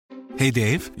Hey,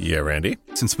 Dave. Yeah, Randy?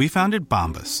 Since we founded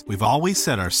Bombas, we've always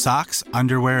said our socks,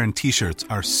 underwear, and T-shirts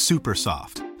are super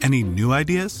soft. Any new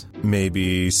ideas?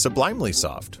 Maybe sublimely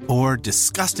soft. Or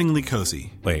disgustingly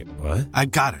cozy. Wait, what? I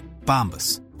got it.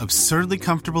 Bombas. Absurdly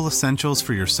comfortable essentials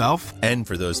for yourself and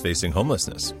for those facing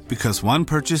homelessness. Because one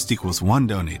purchased equals one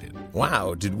donated.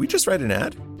 Wow, did we just write an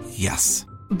ad? Yes.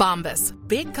 Bombas.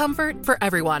 Big comfort for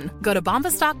everyone. Go to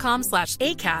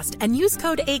bombas.com/ACAST and use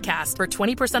code ACAST for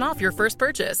 20% off your first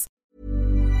purchase.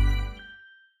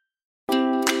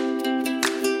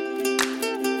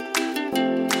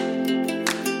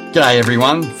 G'day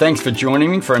everyone, thanks for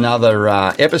joining me for another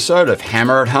episode of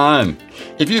Hammer at Home.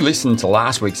 If you listened to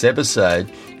last week's episode,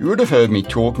 you would have heard me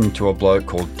talking to a bloke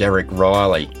called Derek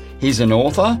Riley. He's an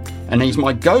author and he's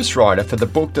my ghostwriter for the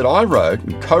book that I wrote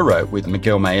and co-wrote with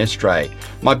Miguel Maestre.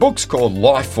 My book's called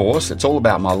Life Force. It's all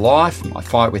about my life, my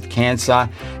fight with cancer,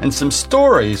 and some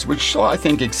stories which I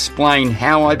think explain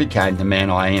how I became the man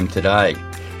I am today.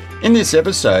 In this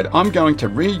episode, I'm going to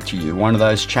read to you one of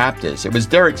those chapters. It was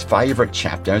Derek's favourite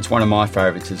chapter. It's one of my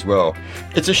favourites as well.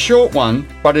 It's a short one,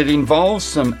 but it involves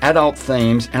some adult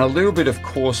themes and a little bit of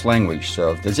coarse language.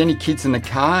 So if there's any kids in the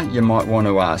car, you might want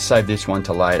to save this one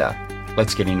to later.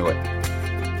 Let's get into it.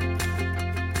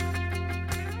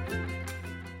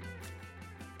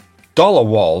 Dollar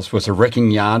Walls was a wrecking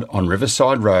yard on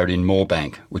Riverside Road in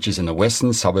Moorebank, which is in the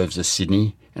western suburbs of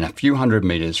Sydney and a few hundred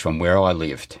metres from where I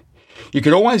lived. You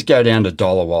could always go down to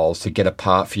Dollar Walls to get a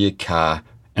part for your car,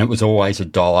 and it was always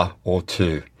 $1 or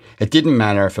 $2. It didn't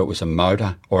matter if it was a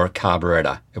motor or a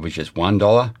carburettor. It was just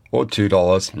 $1 or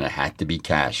 $2, and it had to be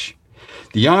cash.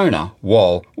 The owner,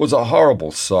 Wall, was a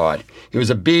horrible sight. He was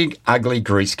a big, ugly,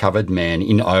 grease-covered man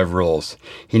in overalls.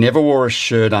 He never wore a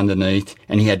shirt underneath,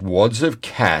 and he had wads of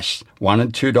cash, $1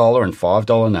 and $2 and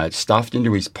 $5 notes stuffed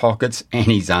into his pockets and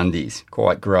his undies.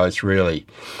 Quite gross, really.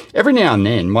 Every now and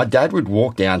then, my dad would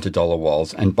walk down to Dollar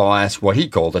Walls and buy us what he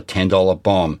called a $10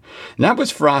 bomb, and that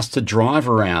was for us to drive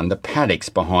around the paddocks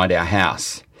behind our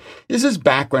house. This is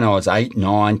back when I was 8,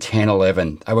 9, 10,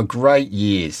 11. They were great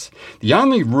years. The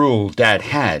only rule Dad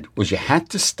had was you had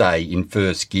to stay in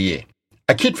first gear.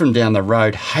 A kid from down the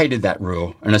road hated that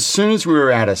rule, and as soon as we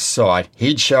were out of sight,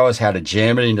 he'd show us how to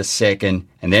jam it into second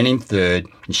and then in third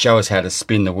and show us how to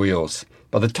spin the wheels.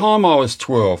 By the time I was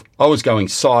 12, I was going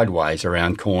sideways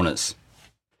around corners.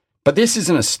 But this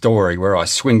isn't a story where I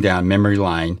swing down memory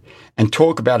lane and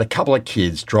talk about a couple of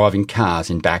kids driving cars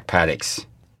in back paddocks.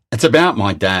 It's about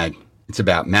my dad, it's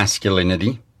about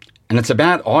masculinity, and it's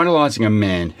about idolising a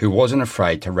man who wasn't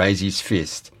afraid to raise his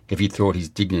fist if he thought his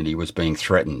dignity was being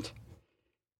threatened.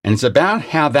 And it's about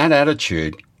how that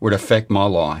attitude would affect my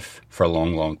life for a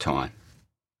long, long time.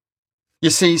 You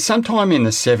see, sometime in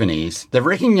the 70s, the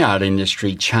wrecking yard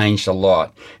industry changed a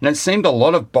lot, and it seemed a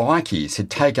lot of bikies had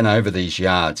taken over these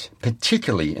yards,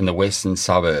 particularly in the western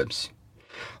suburbs.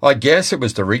 I guess it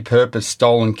was the repurposed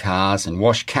stolen cars and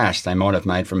washed cash they might have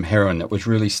made from heroin that was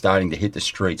really starting to hit the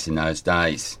streets in those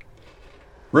days.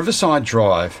 Riverside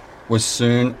Drive was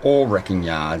soon all wrecking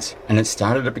yards, and it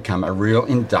started to become a real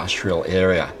industrial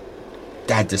area.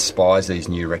 Dad despised these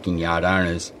new wrecking yard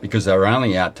owners because they were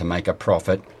only out to make a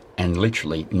profit and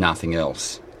literally nothing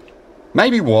else.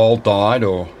 Maybe Wall died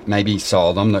or maybe he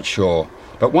sold, I'm not sure,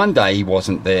 but one day he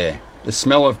wasn't there. The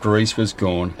smell of grease was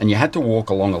gone, and you had to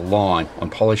walk along a line on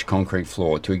polished concrete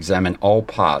floor to examine old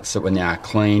parts that were now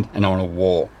cleaned and on a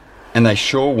wall. And they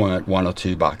sure weren't $1 or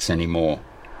 $2 anymore.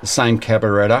 The same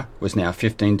carburettor was now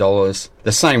 $15,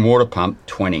 the same water pump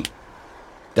 $20.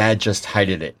 Dad just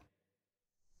hated it.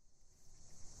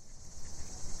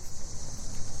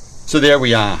 So there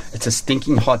we are. It's a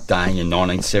stinking hot day in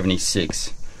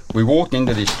 1976. We walked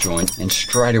into this joint, and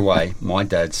straight away my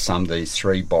dad summed these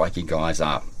three bikie guys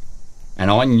up. And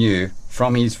I knew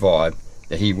from his vibe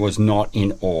that he was not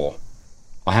in awe.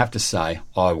 I have to say,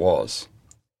 I was.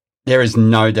 There is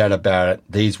no doubt about it,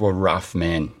 these were rough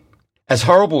men. As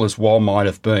horrible as Wall might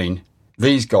have been,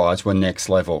 these guys were next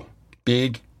level.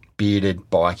 Big,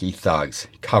 bearded, bikie thugs,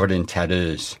 covered in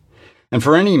tattoos. And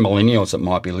for any millennials that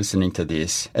might be listening to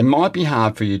this, it might be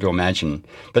hard for you to imagine,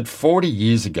 but 40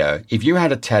 years ago, if you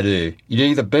had a tattoo, you'd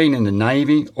either been in the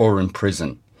Navy or in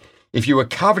prison. If you were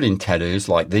covered in tattoos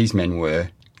like these men were,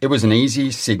 it was an easy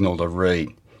signal to read.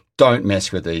 Don't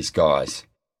mess with these guys.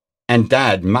 And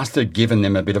Dad must have given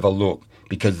them a bit of a look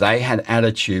because they had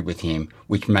attitude with him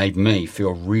which made me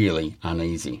feel really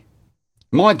uneasy.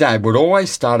 My dad would always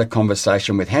start a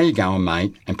conversation with, "How you going,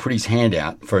 mate?" and put his hand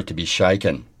out for it to be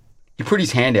shaken. He put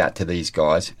his hand out to these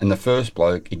guys and the first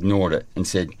bloke ignored it and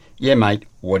said, "Yeah, mate,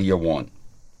 what do you want?"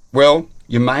 Well,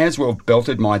 you may as well have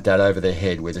belted my dad over the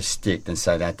head with a stick than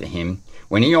say that to him.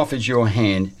 When he offers you a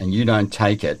hand and you don't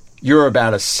take it, You're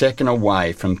about a second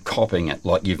away from copping it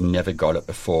like you've never got it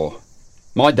before.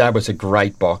 My dad was a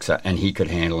great boxer and he could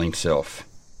handle himself.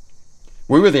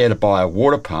 We were there to buy a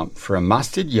water pump for a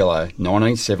mustard yellow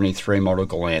 1973 model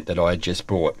Galant that I had just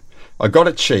bought. I got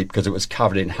it cheap because it was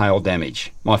covered in hail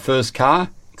damage. My first car?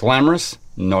 Glamorous?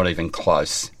 Not even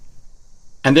close.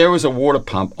 And there was a water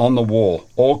pump on the wall,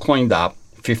 all cleaned up,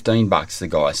 $15 the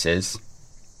guy says.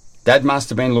 Dad must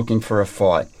have been looking for a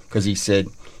fight because he said,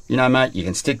 "You know, mate, you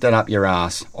can stick that up your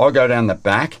ass. I'll go down the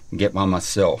back and get one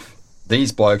myself."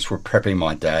 These blokes were prepping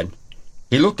my dad.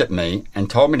 He looked at me and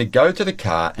told me to go to the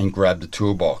car and grab the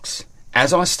toolbox.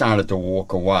 As I started to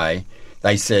walk away,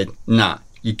 they said, "Nah,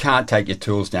 you can't take your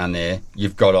tools down there.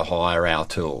 You've got to hire our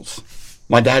tools."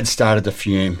 My dad started to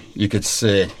fume. You could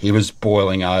see it. He was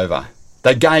boiling over.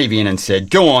 They gave in and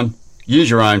said, "Go on, use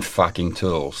your own fucking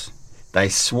tools." They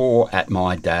swore at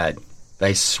my dad.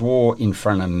 They swore in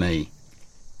front of me.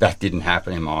 That didn't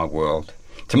happen in my world.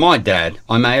 To my dad,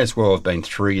 I may as well have been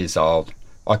 3 years old.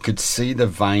 I could see the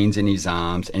veins in his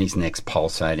arms and his neck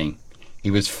pulsating.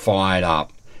 He was fired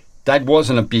up. Dad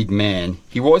wasn't a big man.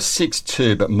 He was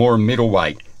 6'2", but more a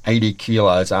middleweight, 80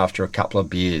 kilos after a couple of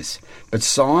beers. But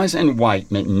size and weight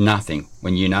meant nothing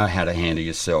when you know how to handle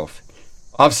yourself.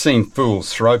 I've seen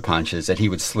fools throw punches that he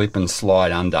would slip and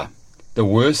slide under. The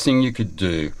worst thing you could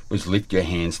do was lift your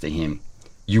hands to him.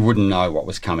 You wouldn't know what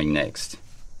was coming next.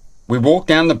 We walked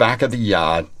down the back of the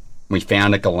yard. We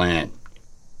found a Galant.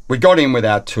 We got in with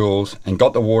our tools and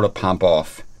got the water pump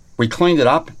off. We cleaned it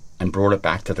up and brought it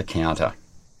back to the counter.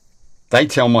 They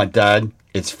tell my dad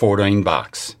it's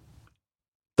 $14.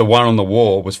 The one on the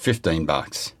wall was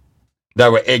 $15. They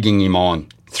were egging him on.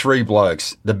 3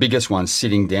 blokes, the biggest one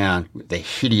sitting down with the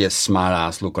hideous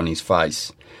smart-ass look on his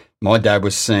face. My dad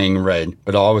was seeing red,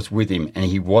 but I was with him and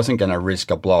he wasn't going to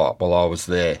risk a blow-up while I was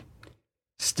there.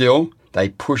 Still, they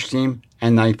pushed him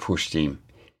and they pushed him.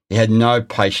 He had no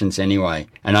patience anyway,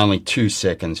 and only 2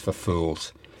 seconds for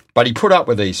fools. But he put up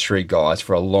with these 3 guys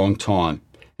for a long time,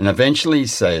 and eventually he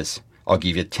says, "I'll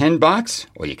give you $10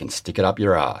 or you can stick it up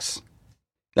your ass."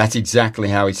 That's exactly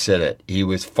how he said it. He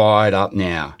was fired up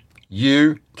now.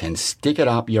 You can stick it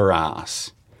up your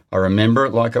ass. I remember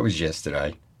it like it was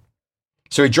yesterday.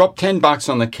 So he dropped $10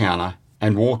 on the counter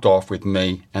and walked off with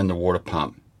me and the water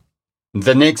pump.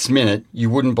 The next minute, you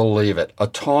wouldn't believe it, a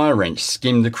tyre wrench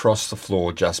skimmed across the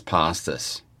floor just past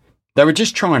us. They were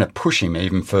just trying to push him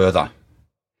even further.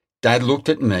 Dad looked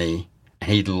at me and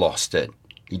he'd lost it.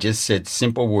 He just said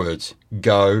simple words,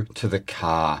 "Go to the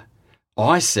car."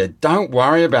 I said, "Don't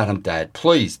worry about him, Dad.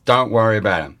 Please, don't worry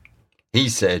about him." He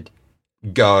said,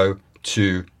 "Go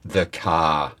to the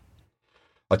car."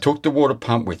 I took the water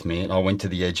pump with me and I went to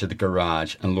the edge of the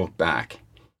garage and looked back.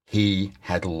 He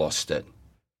had lost it.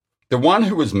 The one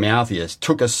who was mouthiest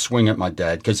took a swing at my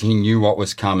dad because he knew what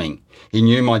was coming. He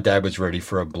knew my dad was ready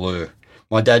for a blue.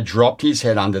 My dad dropped his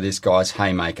head under this guy's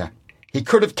haymaker. He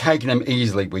could have taken him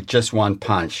easily with just one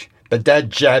punch, but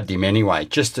Dad jabbed him anyway,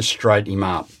 just to straighten him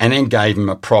up, and then gave him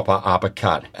a proper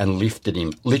uppercut and lifted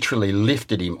him, literally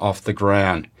lifted him off the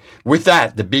ground. With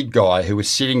that, the big guy who was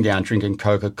sitting down drinking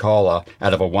Coca-Cola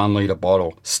out of a 1-litre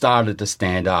bottle started to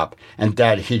stand up, and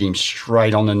Dad hit him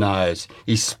straight on the nose.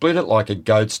 He split it like a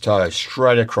goat's toe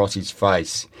straight across his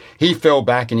face. He fell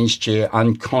back in his chair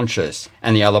unconscious,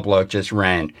 and the other bloke just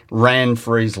ran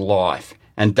for his life.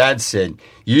 And Dad said,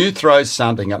 "You throw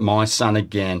something at my son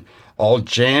again, I'll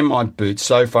jam my boot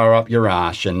so far up your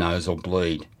arse your nose will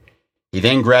bleed." He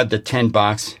then grabbed the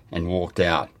 $10 and walked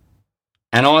out.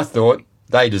 And I thought,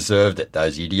 they deserved it,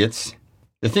 those idiots.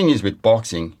 The thing is with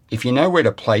boxing, if you know where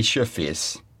to place your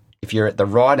fists, if you're at the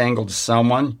right angle to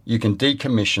someone, you can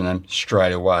decommission them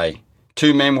straight away.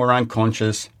 2 men were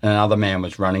unconscious and another man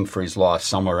was running for his life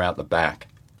somewhere out the back.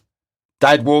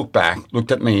 Dad walked back,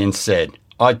 looked at me and said,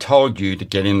 "I told you to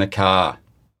get in the car."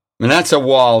 And that's a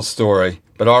wild story,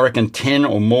 but I reckon 10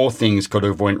 or more things could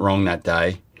have went wrong that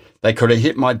day. They could have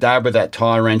hit my dad with that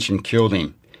tyre wrench and killed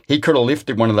him. He could have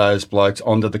lifted one of those blokes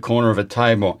onto the corner of a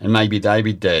table and maybe they'd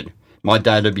be dead. My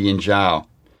dad would be in jail.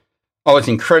 I was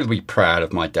incredibly proud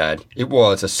of my dad. It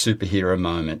was a superhero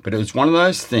moment, but it was one of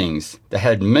those things that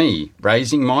had me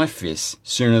raising my fists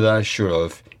sooner than I should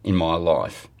have in my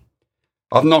life.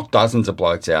 I've knocked dozens of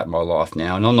blokes out in my life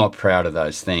now, and I'm not proud of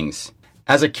those things.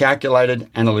 As a calculated,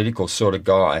 analytical sort of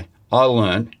guy, I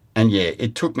learned, and yeah,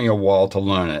 it took me a while to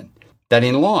learn it, that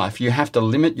in life you have to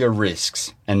limit your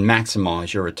risks and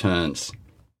maximise your returns.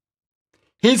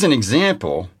 Here's an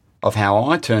example of how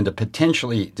I turned a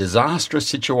potentially disastrous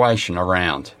situation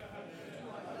around.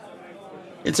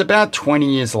 It's about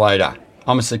 20 years later.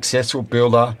 I'm a successful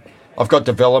builder. I've got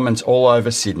developments all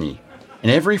over Sydney.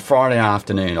 and every Friday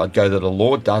afternoon I'd go to the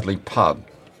Lord Dudley pub,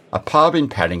 a pub in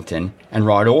Paddington, and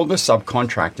write all the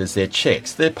subcontractors their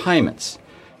checks, their payments.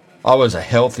 I was a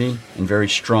healthy and very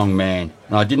strong man,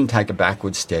 and I didn't take a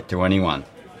backward step to anyone.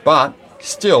 But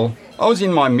still, I was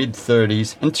in my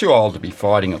mid-30s and too old to be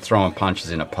fighting or throwing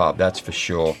punches in a pub, that's for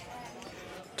sure.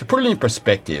 To put it in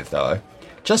perspective though,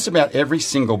 just about every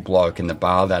single bloke in the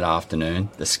bar that afternoon,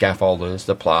 the scaffolders,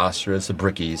 the plasterers, the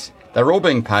brickies, they were all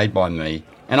being paid by me,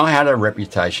 and I had a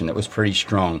reputation that was pretty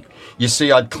strong. You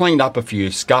see, I'd cleaned up a few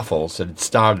scuffles that had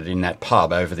started in that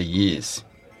pub over the years.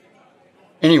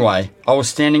 Anyway, I was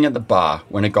standing at the bar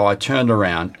when a guy turned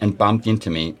around and bumped into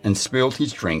me and spilled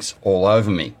his drinks all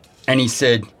over me. And he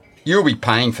said, "You'll be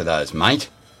paying for those, mate."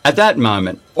 At that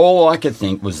moment, all I could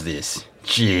think was this: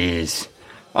 jeez,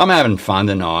 I'm having fun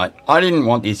tonight. I didn't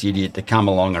want this idiot to come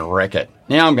along and wreck it.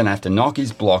 Now I'm going to have to knock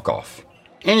his block off.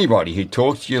 Anybody who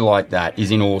talks to you like that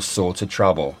is in all sorts of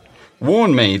trouble.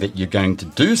 Warn me that you're going to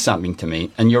do something to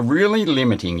me and you're really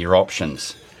limiting your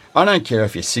options. I don't care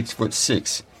if you're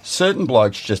 6'6". Certain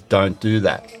blokes just don't do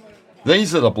that.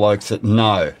 These are the blokes that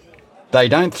know. They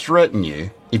don't threaten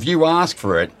you. If you ask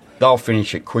for it, they'll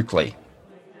finish it quickly.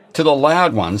 To the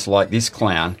loud ones like this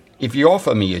clown, if you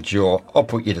offer me a jaw, I'll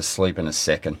put you to sleep in a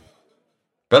second.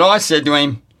 But I said to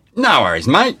him, "No worries,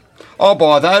 mate. I'll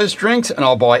buy those drinks and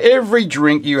I'll buy every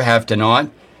drink you have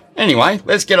tonight. Anyway,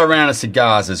 let's get a round of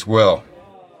cigars as well."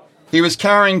 He was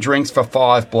carrying drinks for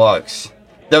 5 blokes.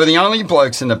 They were the only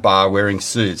blokes in the bar wearing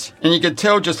suits, and you could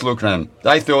tell just looking at them,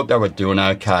 they thought they were doing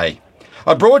okay.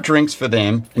 I brought drinks for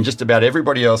them and just about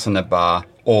everybody else in the bar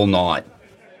all night.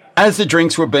 As the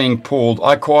drinks were being pulled,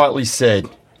 I quietly said,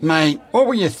 "Mate, what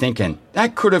were you thinking?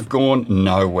 That could have gone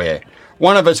nowhere.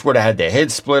 One of us would have had their head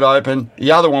split open,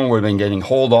 the other one would have been getting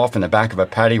hauled off in the back of a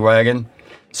paddy wagon.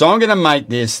 So I'm going to make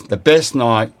this the best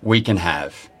night we can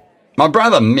have." My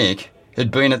brother Mick, who'd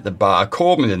been at the bar,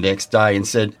 called me the next day and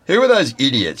said, "Who were those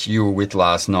idiots you were with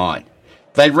last night?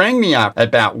 They rang me up at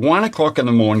about 1 o'clock in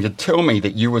the morning to tell me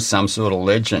that you were some sort of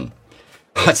legend."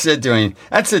 I said to him,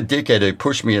 "That's a dickhead who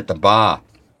pushed me at the bar."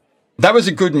 That was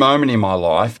a good moment in my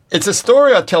life. It's a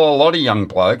story I tell a lot of young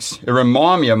blokes who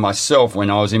remind me of myself when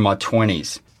I was in my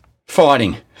 20s.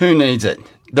 Fighting, who needs it?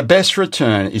 The best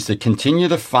return is to continue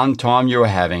the fun time you are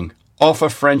having, offer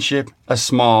friendship, a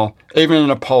smile, even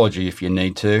an apology if you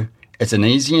need to. It's an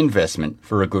easy investment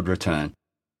for a good return.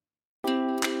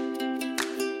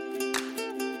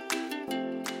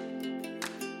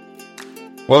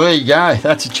 Well, there you go.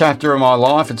 That's a chapter of my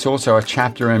life. It's also a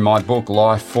chapter in my book,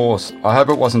 Life Force. I hope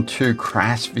it wasn't too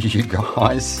crass for you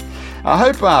guys. I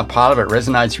hope part of it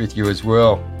resonates with you as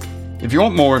well. If you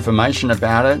want more information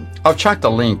about it, I've chucked a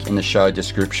link in the show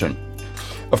description.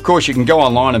 Of course, you can go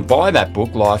online and buy that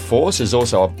book, Life Force. There's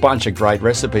also a bunch of great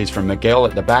recipes from Miguel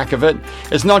at the back of it.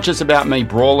 It's not just about me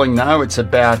brawling, no. It's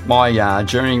about my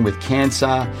journey with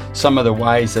cancer, some of the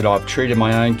ways that I've treated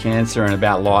my own cancer, and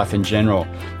about life in general.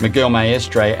 Miguel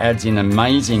Maestre adds in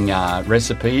amazing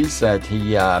recipes that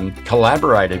he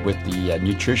collaborated with the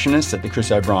nutritionist at the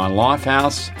Chris O'Brien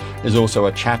Lifehouse. There's also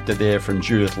a chapter there from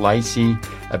Judith Lacey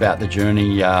about the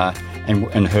journey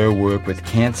and her work with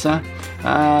cancer.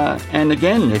 And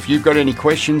again, if you've got any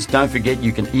questions, don't forget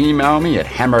you can email me at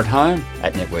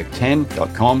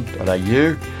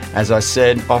hammerat@network10.com.au. As I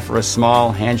said, offer a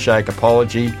smile, handshake,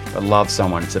 apology, but love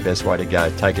someone. It's the best way to go.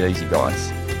 Take it easy,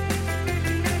 guys.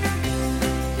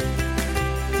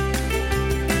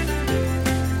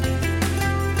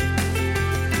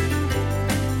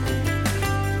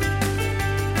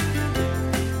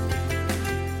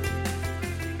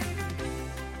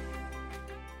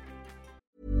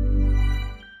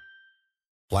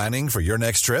 Planning for your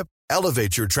next trip?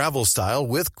 Elevate your travel style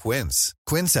with Quince.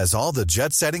 Quince has all the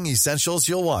jet-setting essentials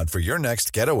you'll want for your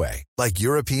next getaway, like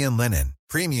European linen,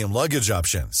 premium luggage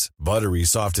options, buttery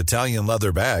soft Italian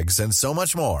leather bags, and so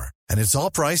much more. And it's all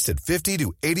priced at 50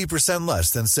 to 80%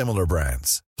 less than similar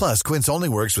brands. Plus, Quince only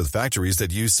works with factories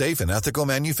that use safe and ethical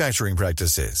manufacturing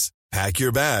practices. Pack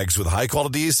your bags with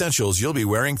high-quality essentials you'll be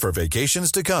wearing for vacations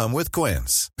to come with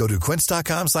Quince. Go to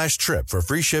quince.com/trip for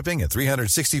free shipping and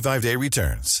 365-day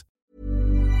returns.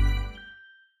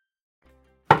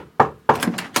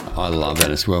 I love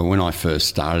that as well. When I first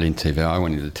started in TV, I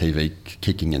went into TV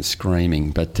kicking and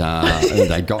screaming, but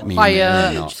they got me in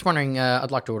there. Just wondering,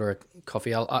 I'd like to order a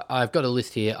coffee. I've got a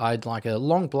list here. I'd like a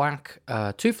long black,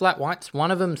 2 flat whites,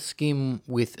 one of them skim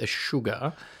with a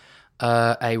sugar,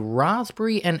 a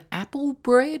raspberry and apple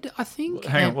bread, I think.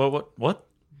 Hang on, what? What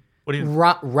are you?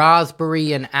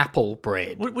 Raspberry and apple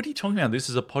bread. What are you talking about? This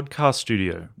is a podcast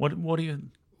studio. What are you?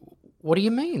 What do you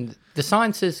mean? The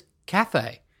sign says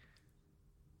cafe.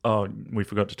 Oh, we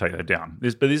forgot to take that down.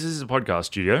 But this is a podcast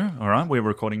studio, all right? We're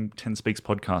recording 10 Speaks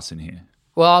podcasts in here.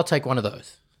 Well, I'll take one of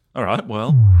those. All right,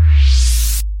 well,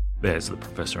 there's The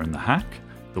Professor and the Hack,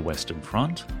 The Western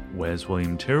Front, Where's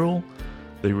William Tyrrell,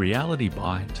 The Reality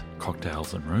Bite,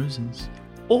 Cocktails and Roses,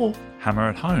 or Hammer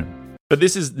at Home. But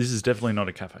this is definitely not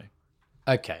a cafe.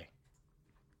 Okay.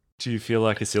 Do you feel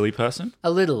like a silly person? A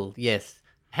little, yes.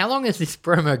 How long is this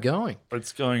promo going?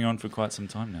 It's going on for quite some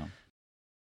time now.